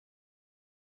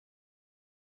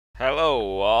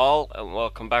Hello all, and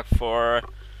welcome back for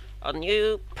a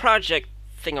new project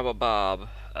thingamabob.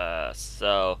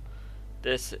 So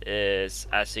this is,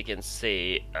 as you can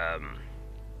see,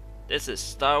 this is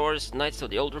Star Wars Knights of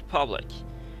the Old Republic.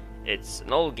 It's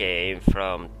an old game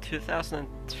from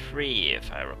 2003,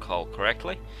 if I recall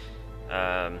correctly,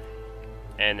 and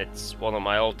it's one of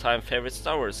my all-time favorite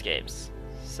Star Wars games.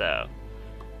 So,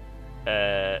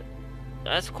 as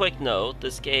a quick note,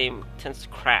 this game tends to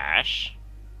crash.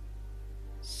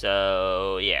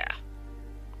 So yeah,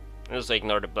 just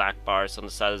ignore the black bars on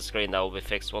the side of the screen. That will be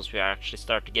fixed once we actually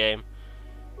start the game.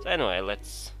 So anyway,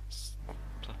 let's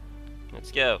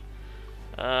go.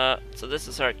 So this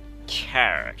is our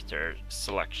character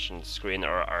selection screen,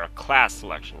 or our class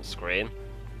selection screen.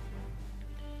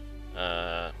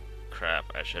 Crap,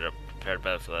 I should have prepared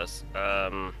better for this.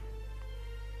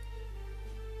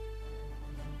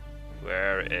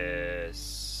 Where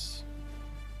is...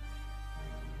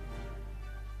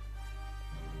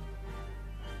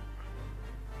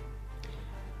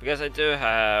 Because I do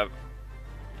have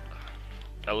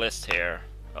a list here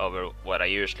over what I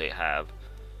usually have.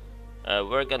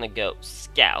 We're gonna go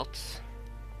Scout,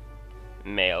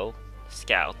 male,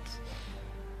 Scout,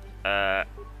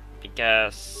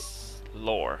 because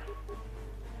lore.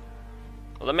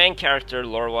 Well, the main character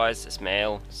lore-wise is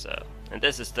male, so, and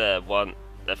this is the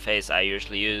face I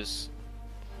usually use.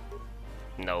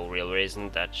 No real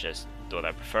reason, that's just what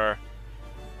I prefer.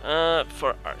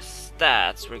 For our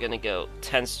stats, we're gonna go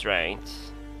 10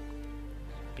 strength,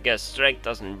 because strength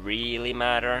doesn't really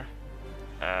matter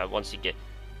once you get,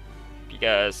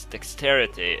 because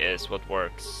dexterity is what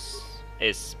works,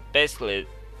 is basically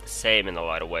the same in a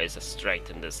lot of ways as strength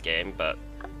in this game, but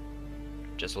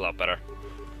just a lot better.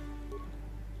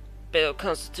 Bit of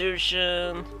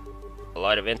constitution, a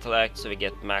lot of intellect, so we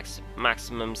get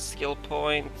maximum skill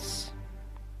points.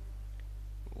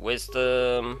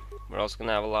 Wisdom, we're also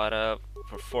gonna have a lot of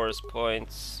for force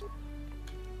points,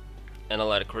 and a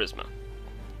lot of charisma,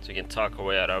 so you can talk our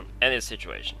way out of any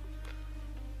situation.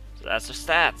 So that's our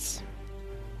stats.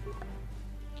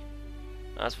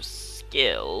 As for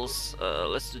skills,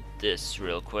 let's do this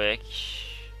real quick.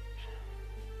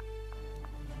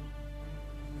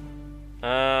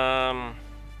 I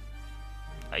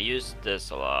use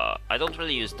this a lot. I don't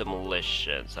really use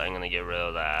demolition, so I'm gonna get rid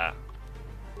of that,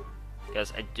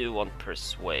 because I do want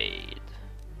persuade.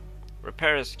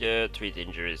 Repair is good, treat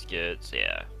injury is good, so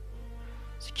yeah.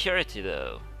 Security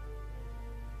though.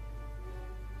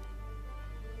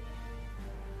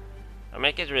 I'll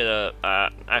make it rid of,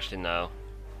 actually no.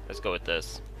 Let's go with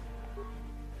this.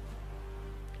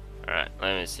 Alright,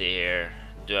 let me see here.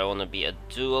 Do I want to be a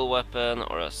dual weapon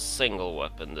or a single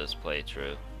weapon this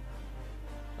playthrough?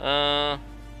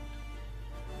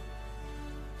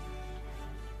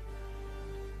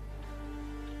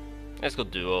 Let's go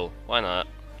dual. Why not?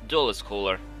 Dual is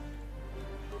cooler.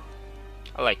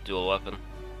 I like dual weapon.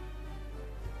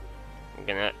 We're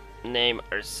gonna name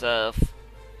ourselves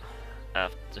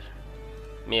after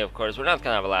me, of course. We're not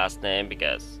gonna have a last name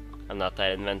because I'm not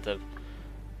that inventive.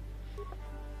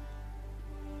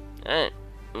 Alright,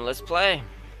 let's play.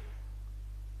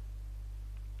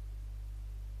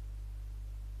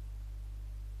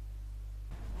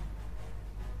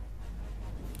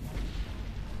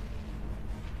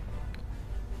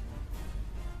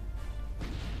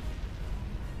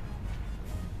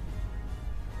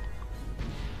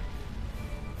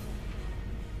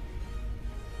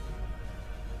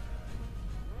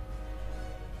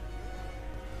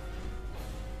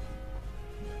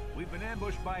 We've been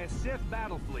ambushed by a Sith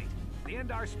battle fleet. The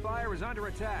Endar Spire is under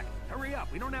attack. Hurry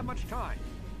up, we don't have much time.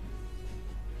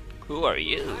 Who are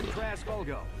you? I'm Trask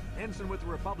Ulgo, ensign with the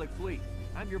Republic fleet.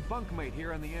 I'm your bunkmate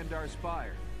here on the Endar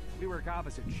Spire. We work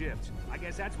opposite shifts. I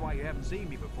guess that's why you haven't seen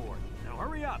me before. Now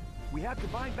hurry up. We have to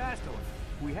find Bastila.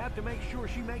 We have to make sure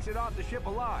she makes it off the ship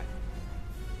alive.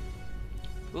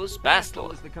 Who's Bastila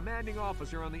Bastila? is the commanding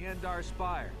officer on the Endar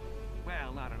Spire.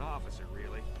 Well, not an officer,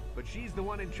 really. But she's the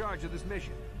one in charge of this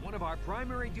mission. One of our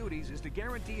primary duties is to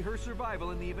guarantee her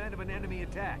survival in the event of an enemy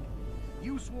attack.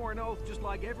 You swore an oath just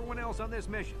like everyone else on this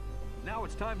mission. Now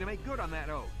it's time to make good on that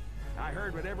oath. I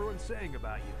heard what everyone's saying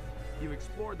about you. You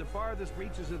explored the farthest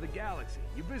reaches of the galaxy.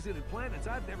 You visited planets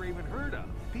I've never even heard of.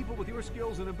 People with your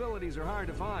skills and abilities are hard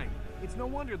to find. It's no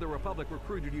wonder the Republic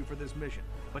recruited you for this mission.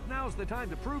 But now's the time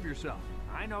to prove yourself.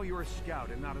 I know you're a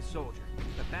scout and not a soldier.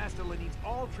 But Bastila needs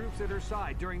all troops at her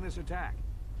side during this attack.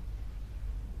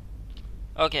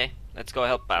 Okay, let's go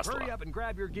help Bastila. Hurry up and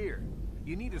grab your gear.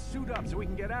 You need to suit up so we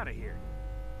can get out of here.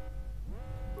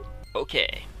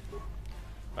 Okay.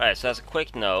 Alright, so as a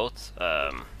quick note,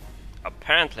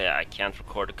 apparently I can't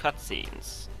record the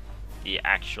cutscenes. the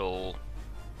actual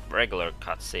regular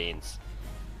cutscenes.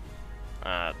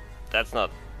 That's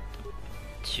not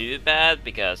too bad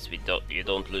because you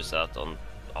don't lose out on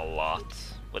a lot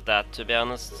with that, to be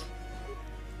honest.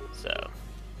 So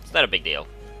it's not a big deal.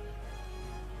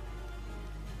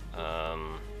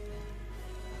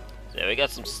 So we got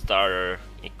some starter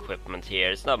equipment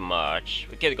here. It's not much.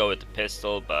 We could go with the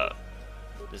pistol, but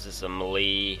this is a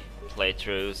melee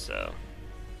playthrough, so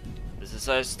this is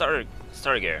a starter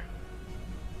gear.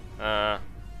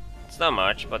 It's not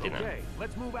much, but you know. Okay,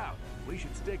 let's move out. We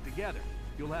should stick together.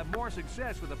 You'll have more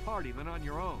success with a party than on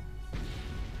your own.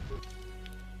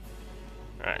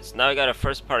 Alright, so now we got a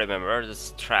first party member. This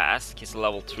is Trask. He's a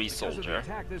level 3 Because of soldier. the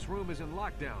attack, this room is in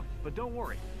lockdown. But don't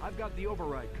worry, I've got the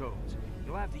override codes.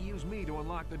 You'll have to use me to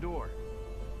unlock the door.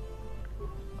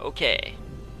 Okay.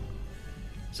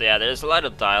 So yeah, there's a lot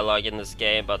of dialogue in this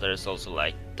game, but there's also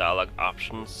like dialogue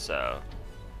options, so...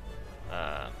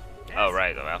 oh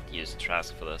right, I have to use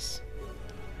Trask for this.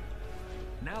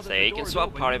 Now that So the yeah, you can door's swap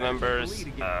open, party you guys have to members.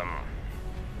 lead again.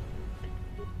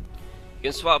 You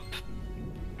can swap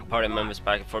party members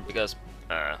back and forth because...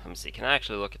 let me see, can I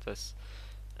actually look at this?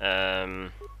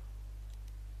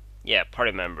 Yeah,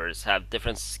 party members have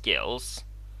different skills.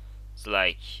 So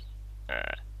like,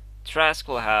 Trask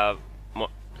will have more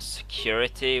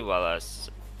security, while as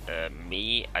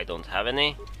me, I don't have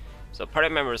any. So party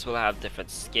members will have different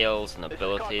skills and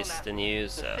abilities than you, The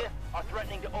so... Sith are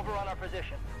threatening to overrun our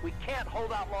position. We can't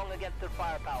hold out long against their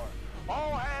firepower.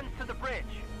 All hands to the bridge.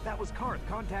 That was Karth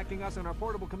contacting us on our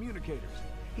portable communicators.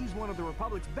 He's one of the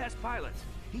Republic's best pilots.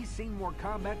 He's seen more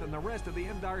combat than the rest of the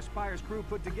Endar Spire's crew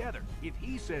put together. If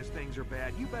he says things are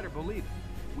bad, you better believe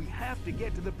it. We have to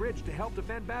get to the bridge to help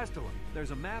defend Bastila.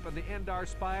 There's a map of the Endar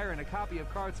Spire and a copy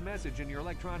of Karth's message in your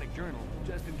electronic journal,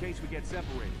 just in case we get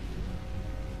separated.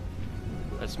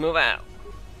 Let's move out.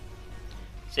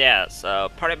 So yeah, so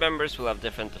party members will have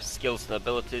different skills and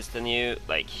abilities than you.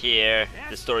 Like here,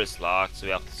 the door is locked, so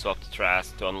we have to swap the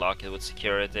Trask to unlock it with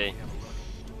security.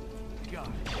 God.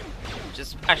 Which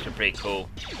is actually pretty cool.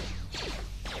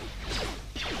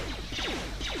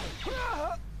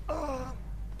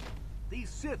 These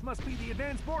Sith must be the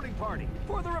advanced boarding party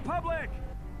for the Republic!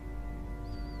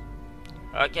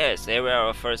 Okay, so here we are,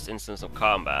 our first instance of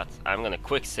combat. I'm gonna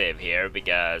quick save here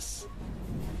because...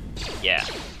 yeah.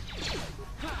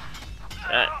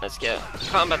 Alright, let's go.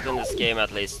 Combat in this game,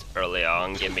 at least early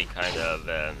on, can be kind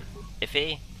of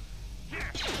iffy.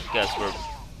 Because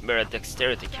we're a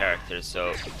dexterity character,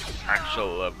 so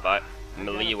actual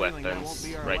melee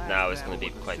weapons right now is gonna be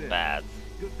quite bad.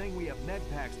 Good thing we have med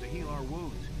packs to heal our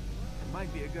wounds. It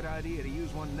might be a good idea to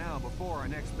use one now before our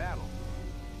next battle.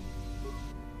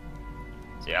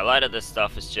 So yeah, a lot of this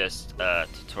stuff is just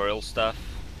tutorial stuff.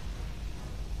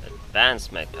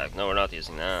 Advanced med pack, no, we're not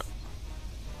using that.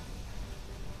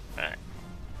 Alright.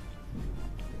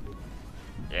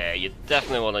 Yeah, you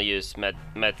definitely want to use med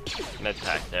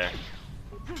pack there.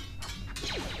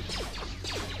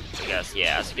 Because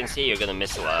yeah, as you can see, you're gonna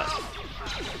miss a lot.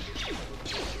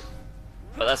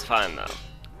 But that's fine though.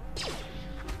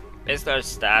 Basically, our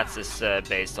stats is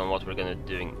based on what we're gonna be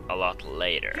doing a lot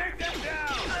later.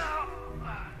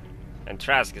 And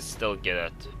Trask is still good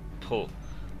at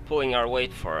pulling our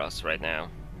weight for us right now.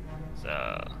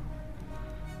 So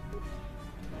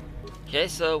okay,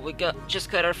 so we just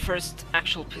got our first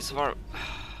actual piece of armor.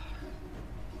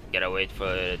 Gotta wait for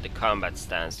the combat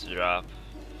stance to drop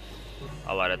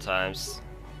a lot of times.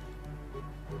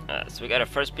 So we got our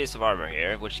first piece of armor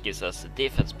here, which gives us a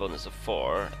defense bonus of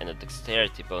 4 and a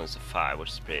dexterity bonus of 5, which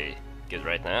is pretty good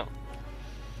right now.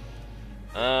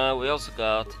 We also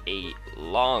got a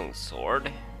long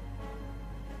sword,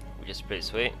 which is pretty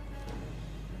sweet.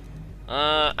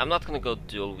 I'm not gonna go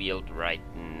dual wield right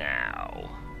now,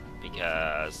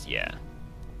 because yeah,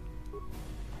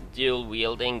 dual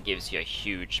wielding gives you a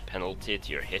huge penalty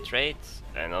to your hit rate,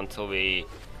 and until we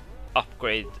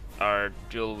upgrade our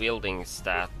dual wielding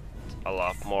stat a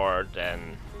lot more,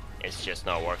 then it's just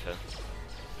not worth it.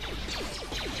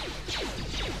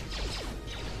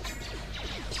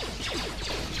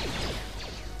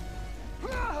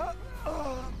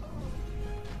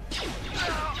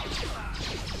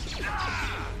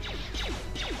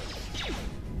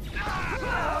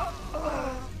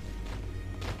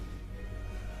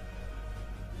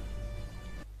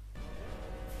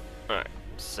 Alright,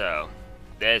 so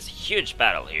there's a huge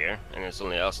battle here, and it's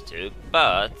only us two,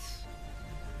 but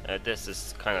this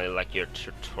is kind of like your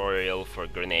tutorial for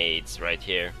grenades right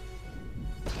here.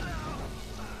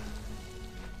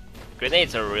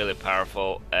 Grenades are really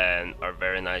powerful and are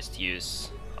very nice to use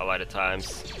a lot of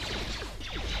times.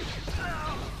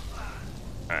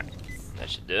 Alright, that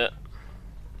should do it.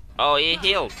 Oh, he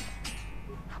healed.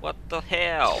 What the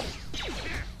hell?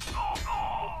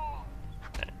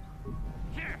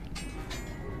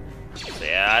 So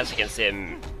yeah, as you can see,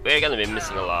 we're gonna be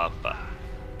missing a lot, but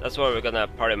that's why we're gonna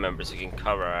have party members who can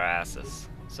cover our asses.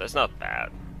 So it's not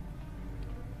bad.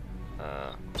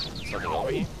 Something over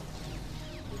here.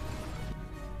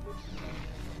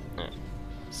 Yeah.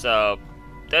 So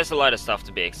there's a lot of stuff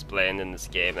to be explained in this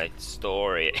game, like the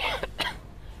story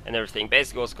and everything.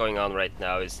 Basically, what's going on right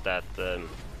now is that there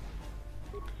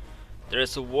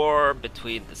is a war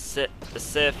between the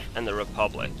Sith and the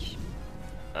Republic.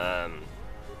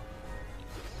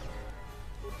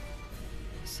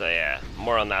 So yeah,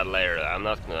 more on that later. I'm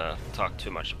not gonna talk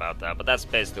too much about that, but that's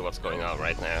basically what's going on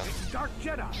right now. It's a Dark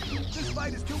Jedi. This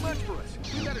fight is too much for us.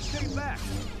 We better stay back.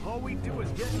 All we do is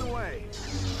get in the way.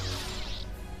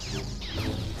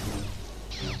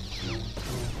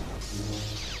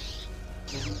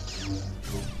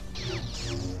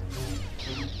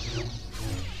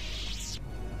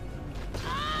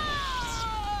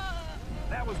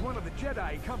 That was one of the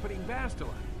Jedi accompanying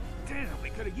Bastila. Damn, we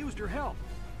could have used her help.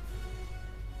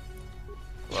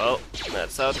 Well,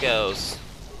 that's how it goes.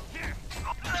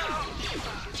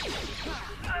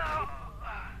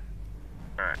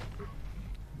 Alright.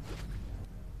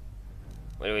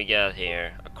 What do we got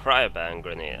here? A cryoban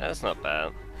grenade. That's not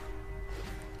bad.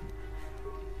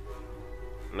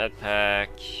 Medpack.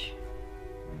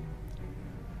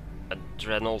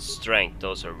 Adrenal strength.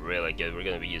 Those are really good. We're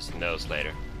gonna be using those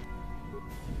later.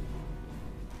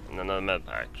 And another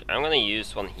medpack. I'm gonna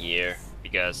use one here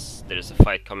because there's a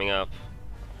fight coming up.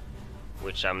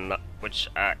 Which I'm not.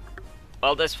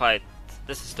 Well, this fight.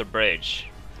 This is the bridge.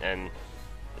 And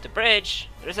at the bridge,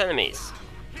 there's enemies.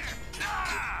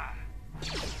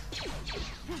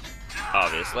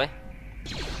 Obviously.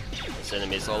 There's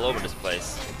enemies all over this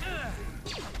place.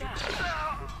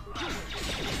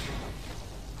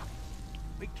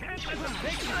 We can't let them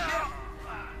take the ship!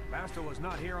 Bastila's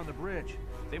not here on the bridge.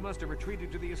 They must have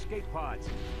retreated to the escape pods.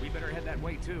 We better head that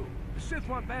way too. The Sith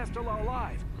want Bastila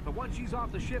alive, but once she's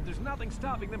off the ship, there's nothing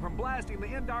stopping them from blasting the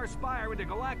Endar Spire into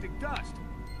galactic dust.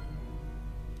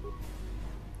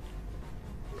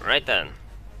 Right then.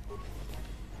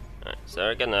 Alright, so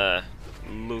we're gonna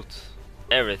loot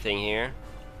everything here,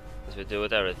 as we do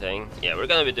with everything. Yeah, we're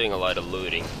gonna be doing a lot of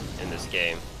looting in this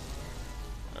game.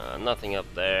 Nothing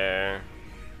up there.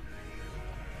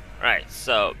 Right,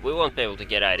 so we won't be able to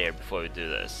get out of here before we do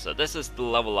this. So this is the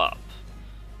level up.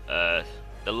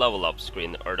 The level up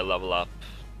screen, or the level up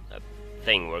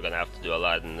thing we're gonna have to do a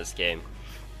lot in this game.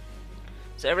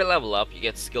 So every level up you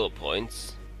get skill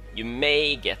points. You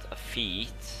may get a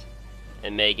feat,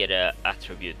 and may get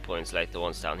attribute points like the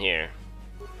ones down here.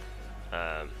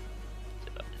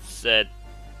 It's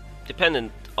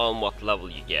dependent on what level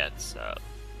you get. So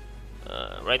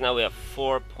right now we have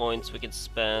 4 points we can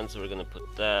spend, so we're gonna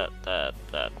put that,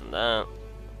 and that.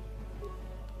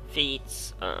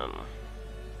 Feats.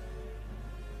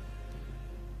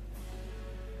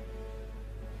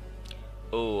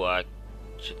 Oh, I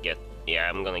should get. Yeah,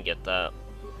 I'm gonna get that.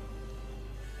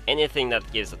 Anything that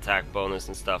gives attack bonus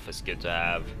and stuff is good to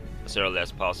have as early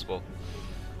as possible.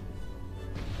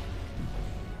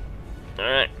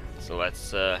 Alright, so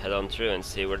let's head on through and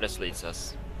see where this leads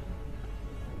us.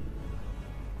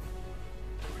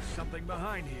 There's something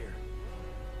behind here.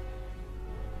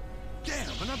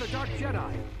 Damn, another Dark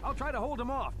Jedi. I'll try to hold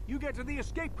him off. You get to the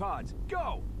escape pods.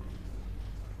 Go!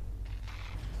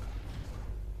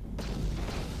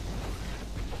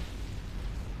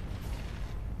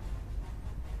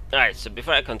 Alright, so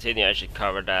before I continue, I should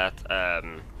cover that.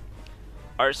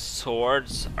 Our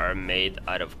swords are made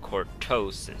out of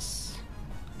cortosis.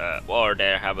 Or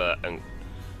they have a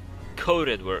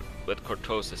coated with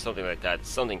cortosis, something like that.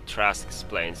 Something Trask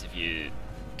explains if you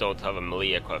don't have a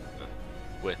melee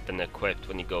weapon equipped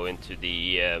when you go into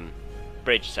the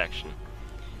bridge section.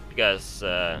 Because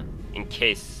in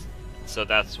case, so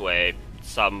that's why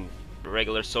some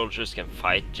regular soldiers can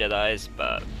fight Jedis,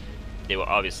 but they will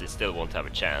obviously still won't have a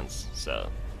chance, so.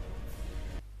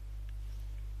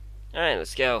 Alright,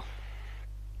 let's go.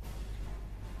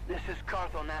 This is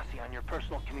Cartho Nassi on your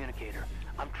personal communicator.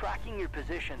 I'm tracking your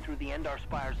position through the Endar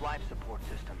Spire's life support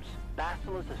systems.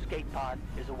 Bastila's escape pod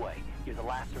is away. You're the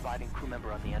last surviving crew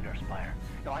member on the Endar Spire.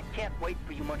 Now, I can't wait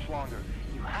for you much longer.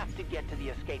 You have to get to the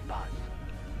escape pods.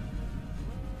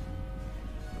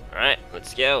 Alright,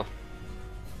 let's go.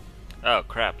 Oh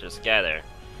crap, there's a guy there.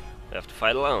 We have to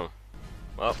fight alone.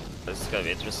 Well, this is gonna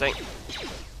be interesting.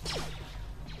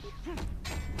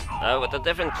 With a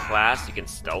different class you can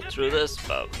stealth through this,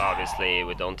 but obviously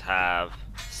we don't have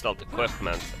stealth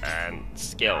equipment and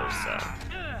skills, so.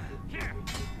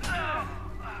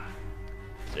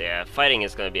 So yeah, fighting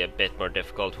is gonna be a bit more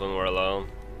difficult when we're alone.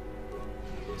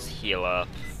 Just heal up.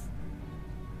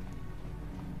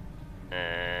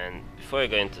 And before I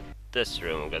go into this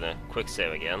room, I'm gonna quick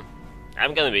save again.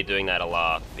 I'm gonna be doing that a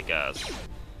lot because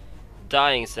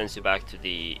dying sends you back to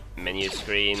the menu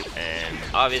screen, and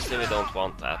obviously we don't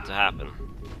want that to happen.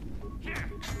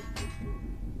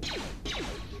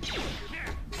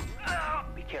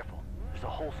 Be careful. There's a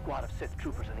whole squad of Sith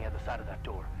troopers on the other side of that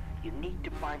door. You need to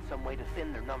find some way to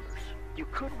thin their numbers. You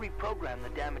could reprogram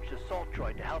the damaged assault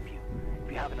droid to help you,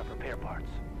 if you have enough repair parts.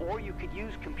 Or you could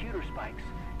use computer spikes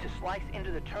to slice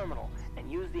into the terminal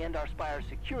and use the Endar Spire's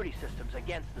security systems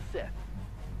against the Sith.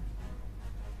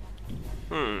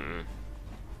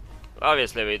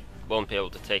 Obviously we won't be able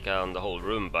to take on the whole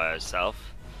room by ourselves.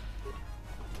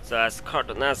 So as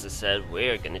Cartonazi said,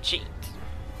 we're gonna cheat.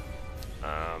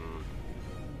 I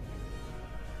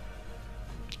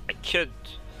could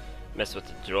mess with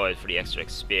the droid for the extra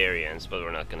experience, but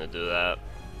we're not gonna do that.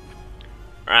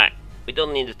 Alright, we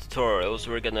don't need the tutorials,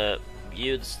 we're gonna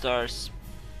view the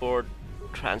Starsport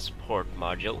transport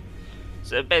module.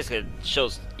 So it basically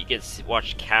shows you can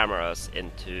watch cameras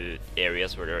into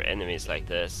areas where there are enemies like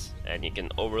this, and you can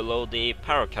overload the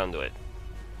power conduit.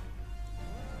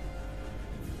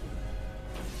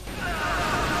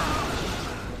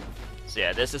 So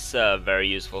yeah, this is a very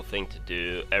useful thing to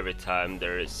do every time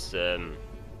there is,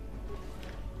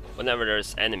 whenever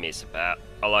there's enemies about,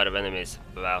 a lot of enemies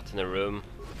about in a room.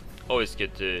 Always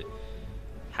good to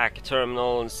hack a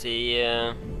terminal and see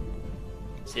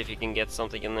if you can get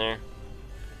something in there.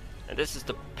 And this is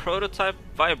the prototype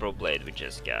vibroblade we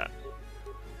just got,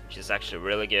 which is actually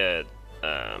really good.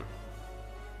 So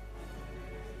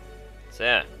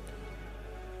yeah,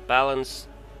 balance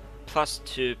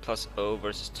 +2/+0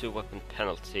 versus 2 weapon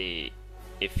penalty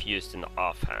if used in the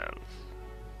offhand.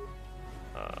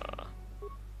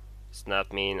 Does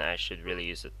not mean I should really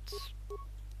use it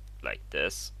like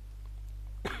this.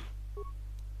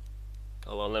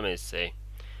 Hold on, let me see.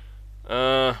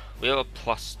 We have a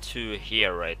 +2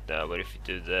 here right now, but if you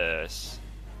do this,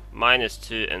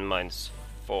 -2 and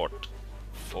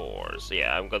 -4. So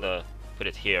yeah, I'm gonna put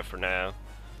it here for now.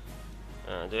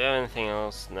 Do we have anything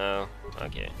else? No?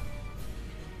 Okay.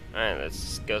 Alright,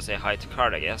 let's go say hi to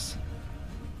Card, I guess.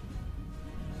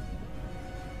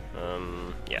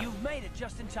 Yeah. You've made it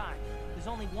just in time. There's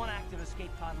only one active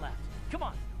escape pod left. Come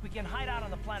on, we can hide out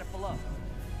on the planet below.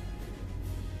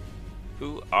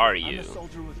 Who are I'm you? a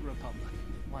soldier with the Republic,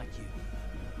 like you.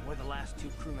 We're the last 2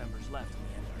 crew members left in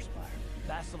the Endar Spire.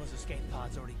 Basila's escape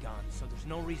pod's already gone, so there's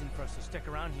no reason for us to stick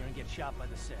around here and get shot by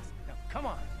the Sith. Now, come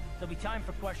on. There'll be time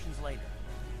for questions later.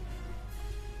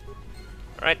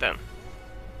 Alright then.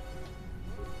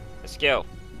 Let's go.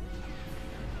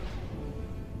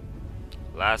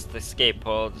 Last escape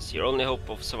pod is your only hope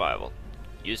of survival.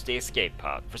 Use the escape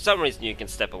pod. For some reason you can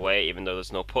step away even though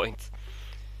there's no point.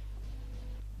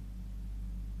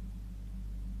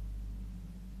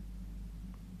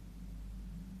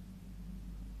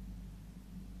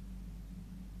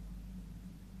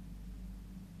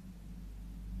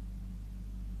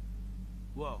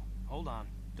 Whoa, hold on.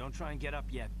 Don't try and get up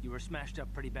yet. You were smashed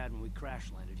up pretty bad when we crash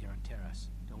landed here on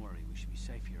Terrace. Don't worry, we should be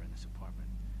safe here in this apartment.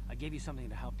 I gave you something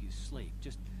to help you sleep.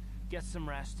 Just get some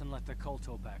rest and let the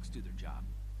Koltopaks do their job.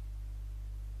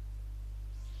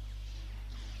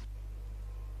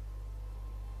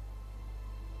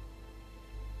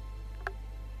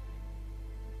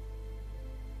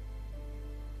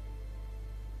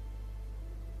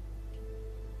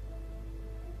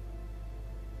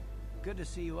 Good to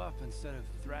see you up instead of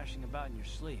thrashing about in your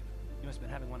sleep. You must have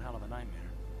been having one hell of a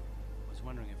nightmare. I was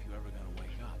wondering if you were ever going to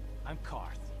wake up. I'm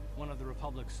Karth, one of the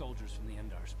Republic soldiers from the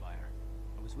Endar Spire.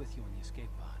 I was with you on the escape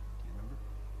pod. Do you remember?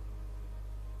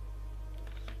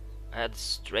 I had a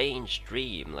strange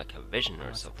dream, like a vision I'm or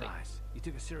not something. surprised. You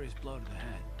took a serious blow to the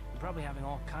head. You're probably having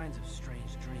all kinds of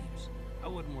strange dreams. I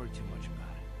wouldn't worry too much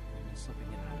about it. You've been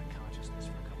slipping in and out of consciousness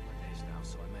for a couple of days now,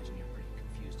 so I imagine you're pretty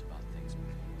confused about things.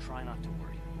 But try not to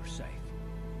worry. We're safe.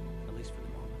 At least for the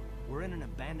moment. We're in an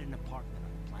abandoned apartment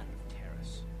on the planet of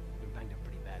Terrace. We were banged up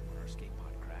pretty bad when our escape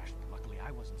pod crashed. Luckily, I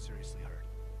wasn't seriously hurt.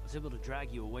 I was able to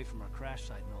drag you away from our crash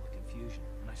site and all the confusion,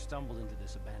 and I stumbled into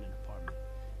this abandoned apartment.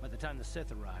 By the time the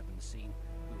Sith arrived on the scene,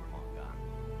 we were long gone.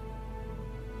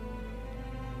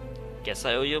 Guess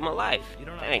I owe you my life. You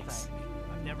don't have Thanks. to thank me.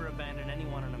 I've never abandoned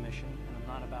anyone on a mission, and I'm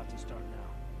not about to start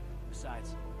now.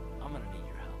 Besides, I'm gonna need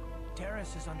your help.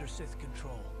 Terrace is under Sith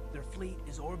control. Their fleet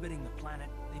is orbiting the planet,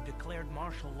 they've declared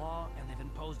martial law, and they've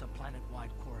imposed a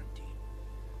planet-wide quarantine.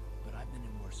 But I've been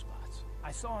in worse spots.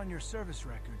 I saw on your service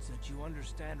records that you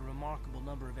understand a remarkable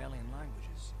number of alien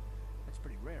languages. That's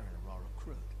pretty rare in a raw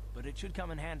recruit. But but it should come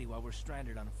in handy while we're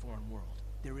stranded on a foreign world.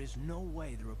 There is no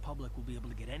way the Republic will be able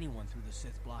to get anyone through the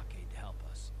Sith blockade to help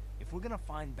us. If we're gonna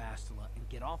find Bastila and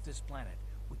get off this planet,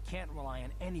 we can't rely on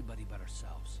anybody but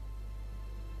ourselves.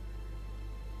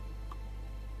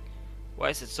 Why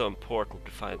is it so important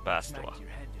to find Bastila? Smacked your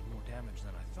head did more damage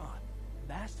than I thought.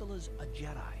 Bastila's a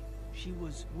Jedi. She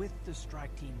was with the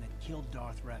strike team that killed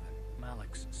Darth Revan,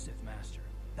 Malak's Sith Master.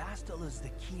 Bastila's the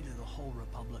key to the whole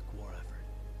Republic war effort.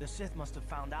 The Sith must have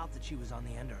found out that she was on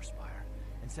the Endar Spire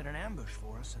and set an ambush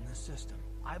for us in this system.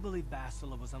 I believe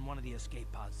Bastila was on one of the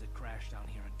escape pods that crashed down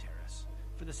here in Terrace.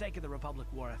 For the sake of the Republic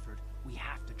war effort, we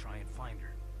have to try and find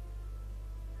her.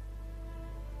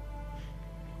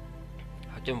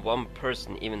 How can one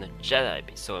person, even a Jedi,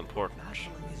 be so important?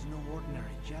 Bastila is no ordinary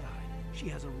Jedi. She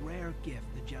has a rare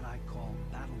gift the Jedi call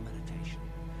battle meditation.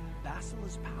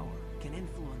 Bastila's power can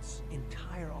influence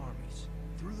entire armies.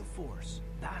 Through the Force,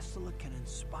 Bastila can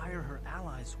inspire her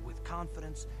allies with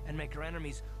confidence and make her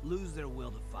enemies lose their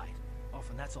will to fight.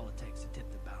 Often that's all it takes to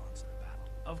tip the balance in a battle.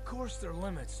 Of course there are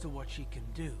limits to what she can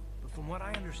do, but from what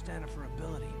I understand of her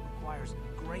ability, it requires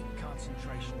great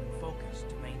concentration and focus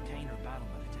to maintain her battle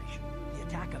meditation. The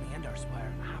attack on the Endar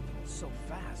Spire happened so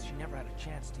fast she never had a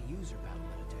chance to use her battle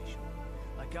meditation.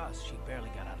 Like us, she barely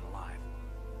got out alive.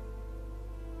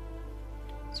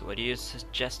 So what do you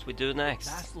suggest we do next?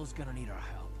 Bastila's gonna need our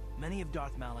help. Many of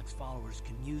Darth Malak's followers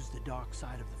can use the dark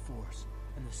side of the Force,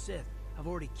 and the Sith have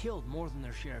already killed more than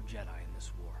their share of Jedi in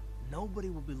this war.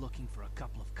 Nobody will be looking for a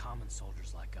couple of common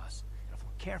soldiers like us, and if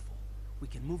we're careful, we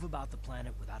can move about the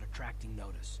planet without attracting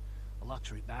notice. A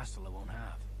luxury Bastila won't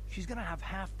have. She's gonna have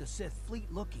half the Sith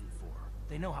fleet looking for her.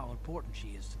 They know how important she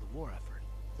is to the war effort.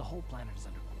 The whole planet is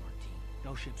under quarantine.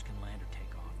 No ships can land or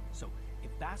take off. So,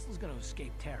 if Bastila's gonna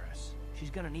escape Terrace, she's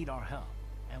gonna need our help,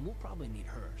 and we'll probably need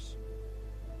hers.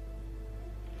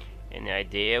 Any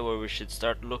idea where we should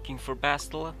start looking for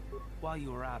Bastila? While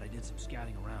you were out, I did some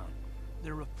scouting around.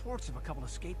 There are reports of a couple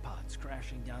escape pods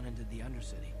crashing down into the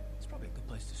Undercity. It's probably a good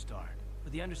place to start.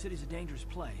 But the Undercity's a dangerous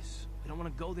place. We don't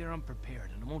want to go there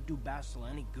unprepared, and it won't do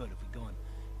Bastila any good if we go and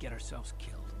get ourselves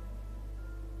killed.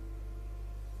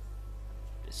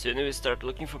 The sooner we start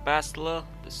looking for Bastila,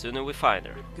 the sooner we find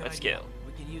her. Good Let's idea. go.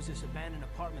 We can use this abandoned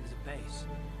apartment as a base.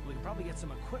 We can probably get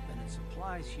some equipment and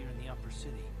supplies here in the upper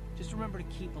city. Just remember to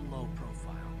keep a low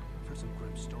profile. I've heard some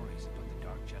grim stories about the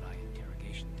Dark Jedi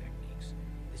interrogation techniques.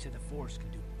 They say the Force can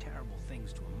do terrible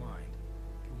things to a mind.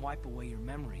 It can wipe away your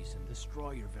memories and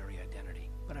destroy your very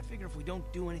identity. But I figure if we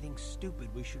don't do anything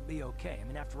stupid, we should be okay. I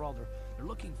mean, after all, they're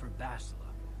looking for Bastila,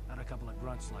 not a couple of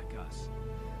grunts like us.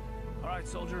 All right,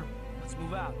 soldier, let's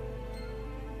move out.